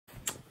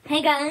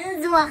Hey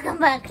guys, welcome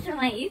back to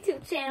my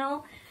YouTube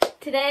channel.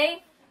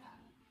 Today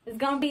is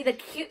gonna be the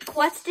cute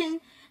question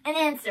and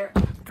answer,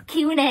 the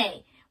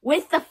Q&A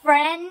with a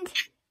friend,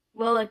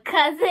 well, a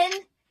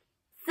cousin.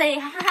 Say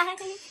hi.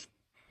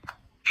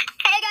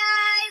 Hey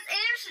guys,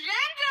 it's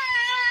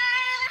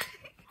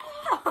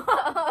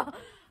Ginger.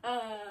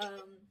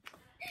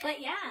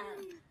 But yeah,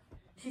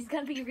 she's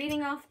gonna be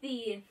reading off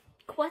the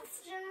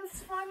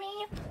questions for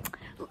me.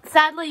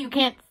 Sadly, you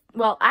can't.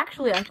 Well,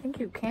 actually, I think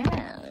you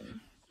can.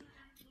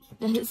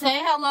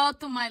 Say hello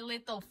to my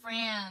little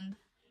friend.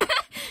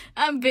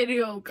 I'm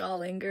video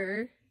calling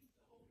her.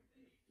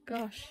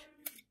 Gosh.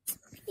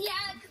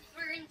 Yeah, 'cause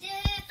we're in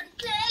different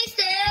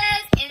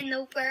places in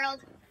the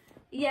world.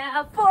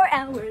 Yeah, 4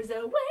 hours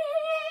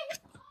away.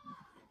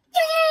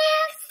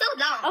 Yeah, so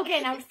dumb.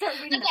 Okay, now start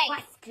reading the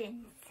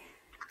questions.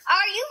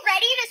 Are you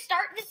ready to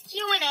start this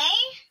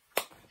Q&A?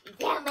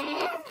 Yeah,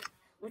 man.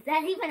 Was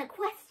that even a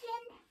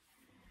question?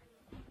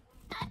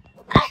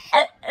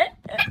 I'm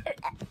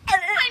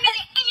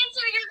gonna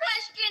answer your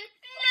question.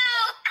 No.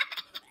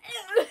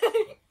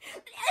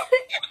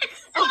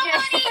 Okay. So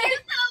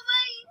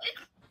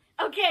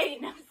Okay,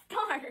 now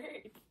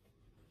start.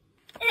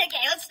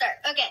 Okay, let's start.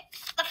 Okay,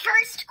 the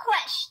first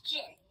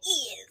question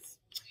is,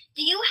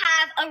 do you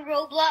have a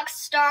Roblox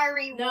star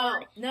reward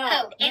code?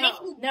 No.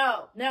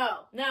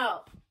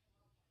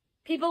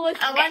 People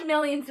with 1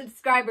 million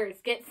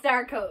subscribers get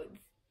star codes.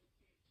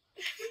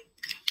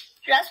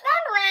 Just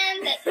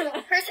wondering that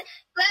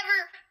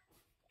whoever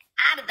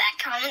added that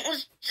comment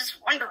was just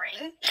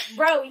wondering.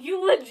 Bro, you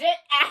legit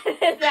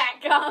added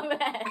that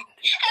comment.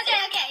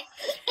 Okay.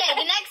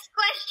 The next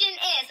question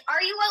is,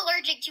 are you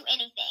allergic to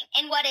anything?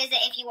 And what is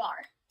it if you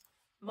are?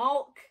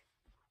 Milk.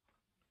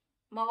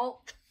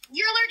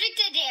 You're allergic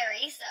to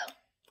dairy, so.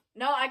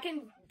 No, I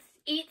can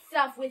eat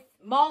stuff with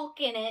milk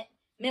in it,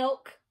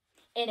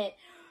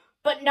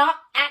 but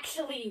not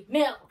actually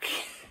milk.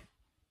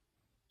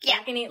 Yeah.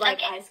 I can eat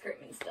like ice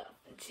cream and stuff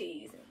and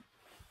cheese.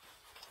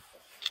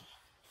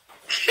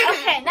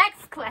 Okay,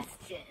 next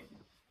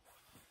question.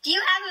 Do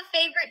you have a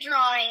favorite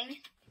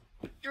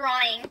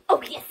drawing?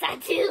 Oh, yes, I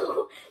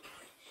do.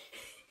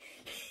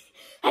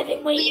 I've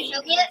been waiting. Will you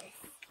show me it?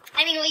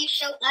 Will you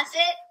show us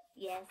it?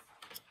 Yes.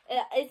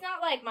 It's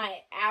not like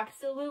my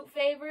absolute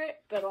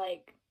favorite, but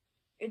like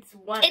it's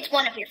one. It's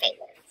one of your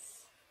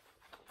favorites.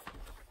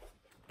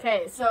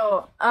 Okay,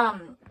 so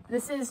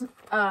this is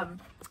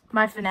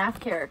my FNAF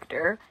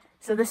character.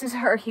 So this is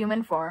her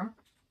human form,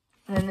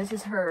 and then this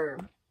is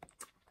her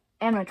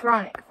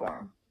animatronic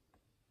form.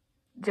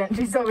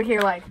 She's over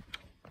here like,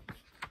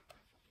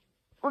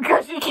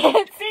 because she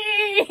can't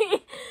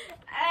see.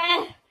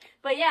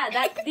 But yeah,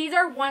 these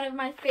are one of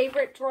my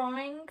favorite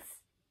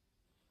drawings.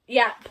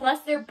 Yeah,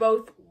 plus they're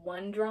both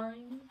one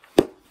drawing.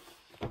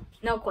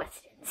 No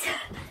questions.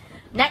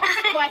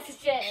 Next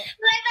question.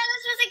 But I thought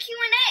this was a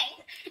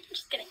Q&A.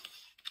 Just kidding.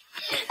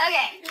 Okay. I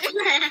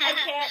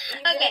can't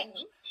even. Okay.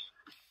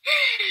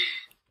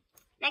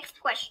 Next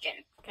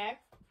question. Okay.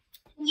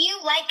 Do you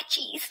like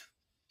cheese?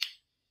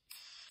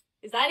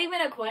 Is that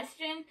even a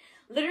question?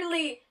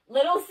 Literally,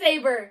 Little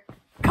Saber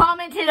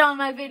commented on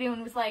my video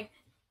and was like,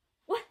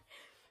 what?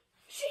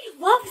 She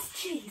loves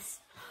cheese.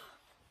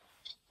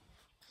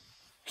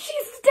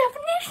 She's the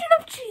definition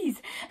of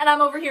cheese. And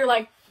I'm over here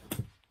like,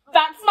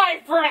 that's my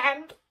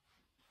friend.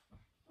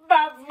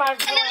 That's my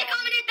friend. And then I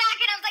commented back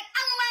and I was like,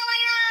 oh, wow,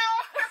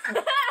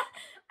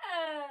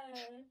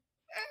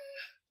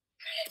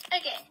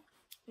 Okay.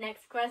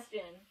 Next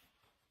question.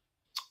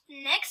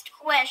 Next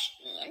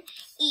question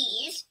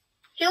is,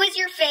 who is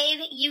your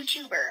fave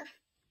YouTuber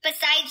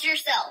besides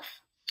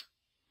yourself?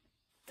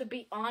 To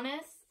be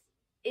honest,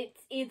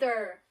 it's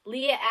either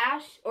Leah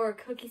Ash or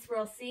Cookie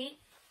Swirl C.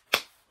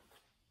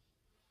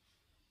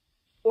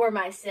 Or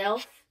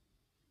myself.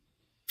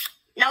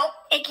 Nope,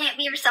 it can't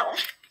be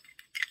yourself.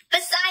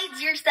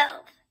 Besides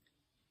yourself.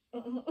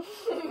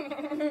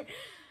 Okay,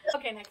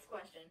 next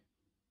question.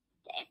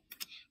 Okay.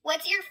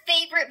 What's your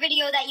favorite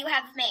video that you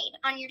have made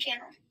on your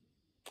channel?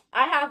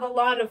 I have a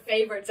lot of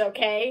favorites,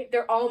 okay?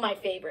 They're all my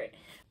favorite.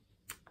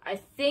 I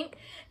think,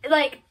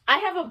 like, I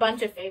have a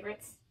bunch of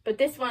favorites, but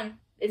this one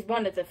is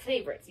one of the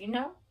favorites, you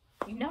know?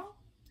 You know?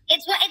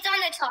 It's on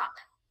the top.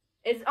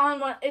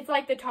 It's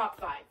like the top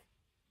 5.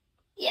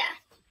 Yeah.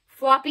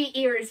 Floppy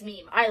ears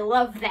meme. I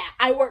love that.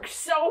 I worked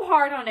so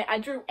hard on it. I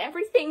drew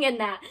everything in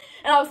that.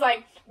 And I was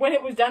like, when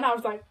it was done, I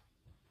was like,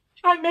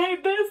 I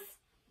made this.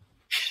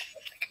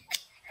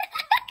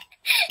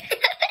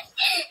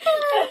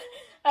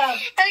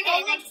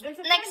 Okay, next.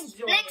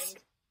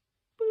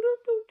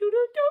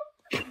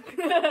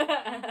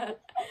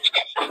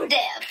 Oh,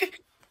 damn.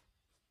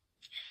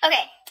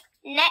 Okay.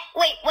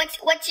 Wait,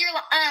 what's your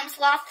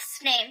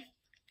sloth's name?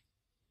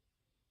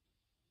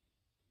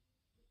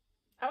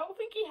 I don't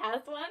think he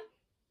has one.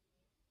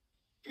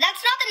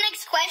 That's not the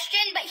next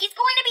question, but he's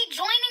going to be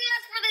joining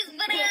us for this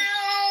video.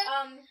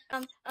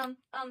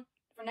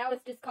 For now,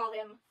 let's just call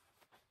him.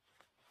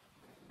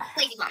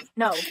 Lazy Mom.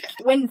 No,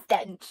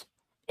 Winston.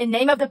 In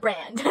name of the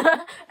brand. Okay,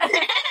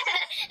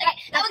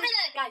 that was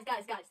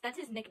guys, that's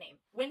his nickname.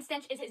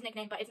 Winstench is his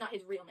nickname, but it's not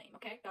his real name,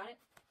 okay? Got it?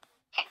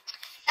 Okay.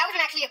 That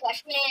wasn't actually a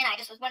question. I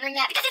just was wondering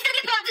that because it's going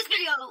to be part of this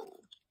video.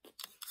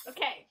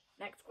 Okay,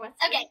 next question.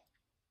 Okay.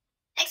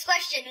 Next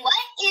question. What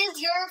is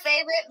your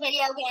favorite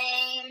video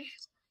game?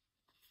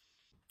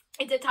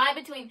 It's a tie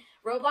between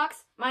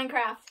Roblox,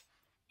 Minecraft,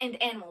 and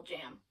Animal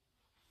Jam.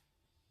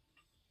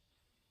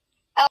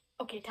 Oh.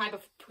 Okay, tie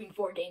between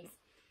 4 games.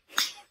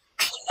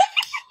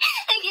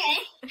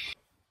 Okay.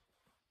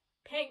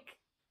 Pink.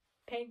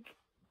 Pink.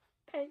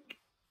 Pink.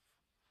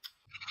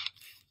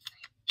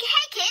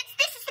 Hey kids,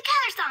 this is the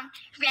color song.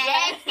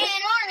 Red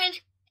and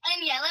orange, and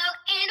yellow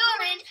and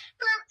orange,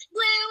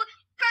 blue,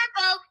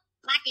 purple,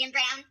 black and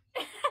brown.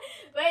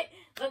 Wait,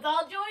 let's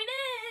all join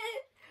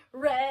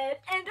in. Red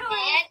and orange.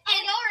 Red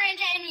and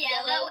orange, and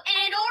yellow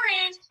and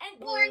orange, and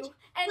blue,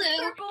 and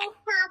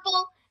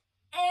purple,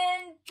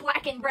 and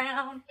black and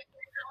brown.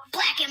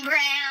 Black and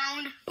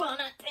brown.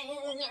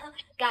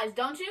 Guys,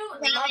 don't you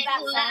love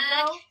that song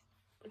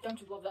though? Don't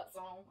you love that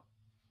song?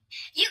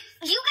 You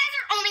guys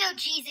are only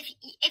OGs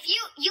if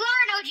you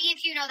are an OG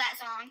if you know that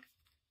song.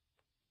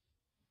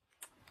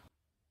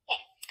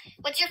 Okay,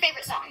 what's your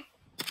favorite song?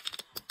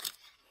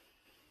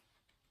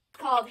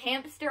 Called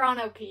Hamster on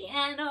a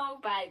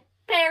Piano by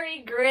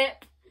Perry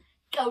Grip.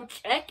 Go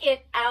check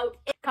it out.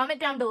 Comment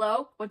down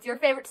below what's your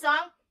favorite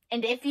song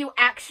and if you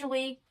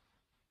actually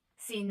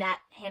seen that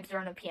Hamster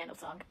on a Piano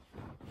song.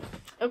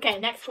 Okay,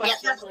 next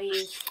question,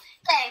 please.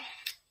 Okay.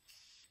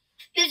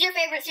 Who's your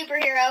favorite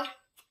superhero?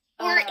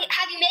 Or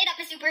have you made up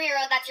a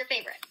superhero that's your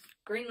favorite?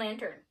 Green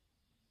Lantern.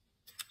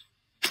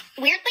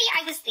 Weirdly,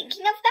 I was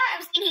thinking of that. I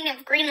was thinking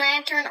of Green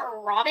Lantern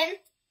or Robin.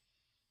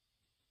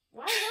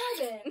 Why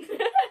Robin?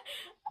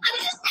 I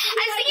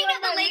was thinking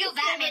of the Lego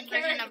Batman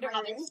version of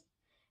Robin.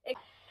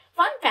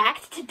 Fun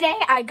fact, today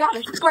I got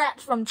a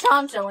scratch from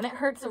Chancho and it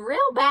hurts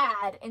real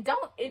bad. And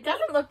it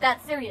doesn't look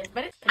that serious,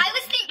 but it's... I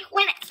was thinking,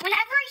 whenever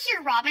I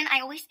hear Robin, I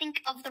always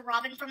think of the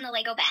Robin from the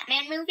Lego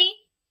Batman movie.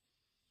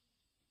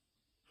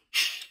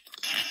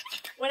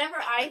 Whenever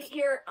I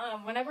hear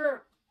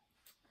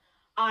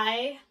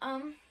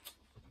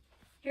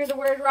the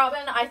word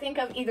Robin, I think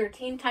of either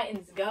Teen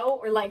Titans Go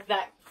or like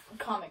that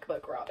comic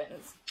book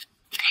Robins.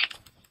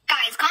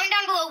 Guys, comment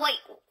down below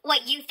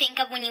what you think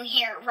of when you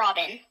hear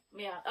Robin.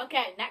 Yeah,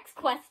 okay, next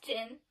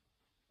question.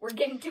 We're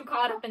getting too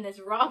caught up in this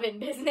Robin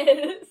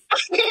business.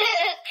 What's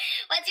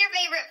your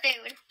favorite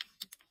food?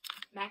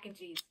 Mac and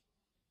cheese.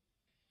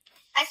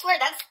 I swear,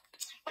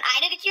 when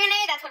I did a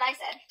Q&A, that's what I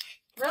said.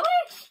 Really?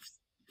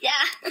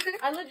 Yeah.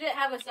 I legit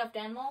have a stuffed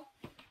animal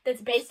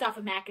that's based off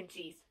of mac and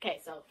cheese. Okay,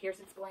 so here's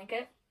its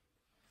blanket.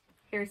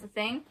 Here's the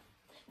thing.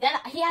 Then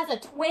he has a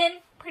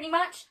twin, pretty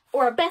much,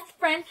 or a best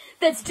friend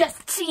that's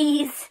just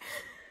cheese.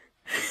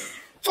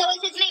 So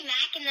is his name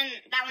Mac and then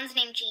that one's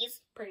named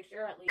Cheese? Pretty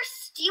sure, at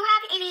least. Do you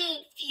have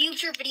any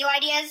future video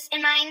ideas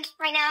in mind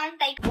right now?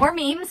 More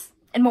memes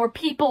and more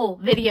people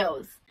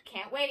videos.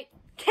 Can't wait.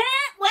 Can't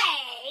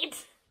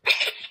wait!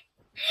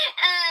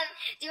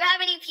 Do you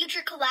have any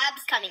future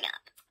collabs coming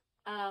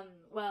up?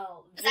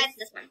 Well... Besides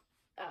this one.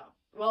 Oh.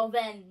 Well,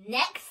 then,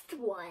 next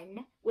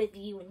one with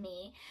you and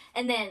me.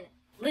 And then,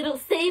 Little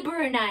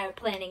Saber and I are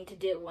planning to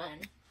do one.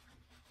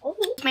 Oh.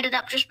 Made it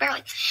up just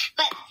barely.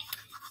 But...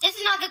 this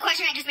is not the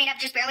question I just made up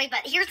just barely,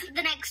 but here's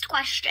the next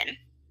question.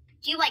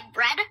 Do you like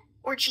bread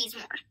or cheese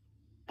more?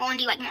 What one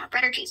do you like more,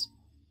 bread or cheese?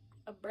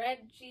 A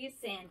bread cheese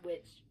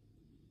sandwich.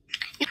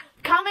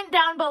 Comment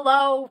down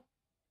below,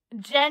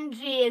 Gen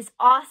G is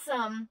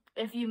awesome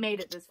if you made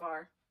it this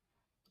far.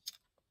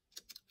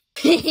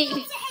 It's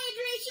Adrian,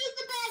 she's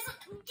the best.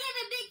 Give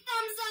it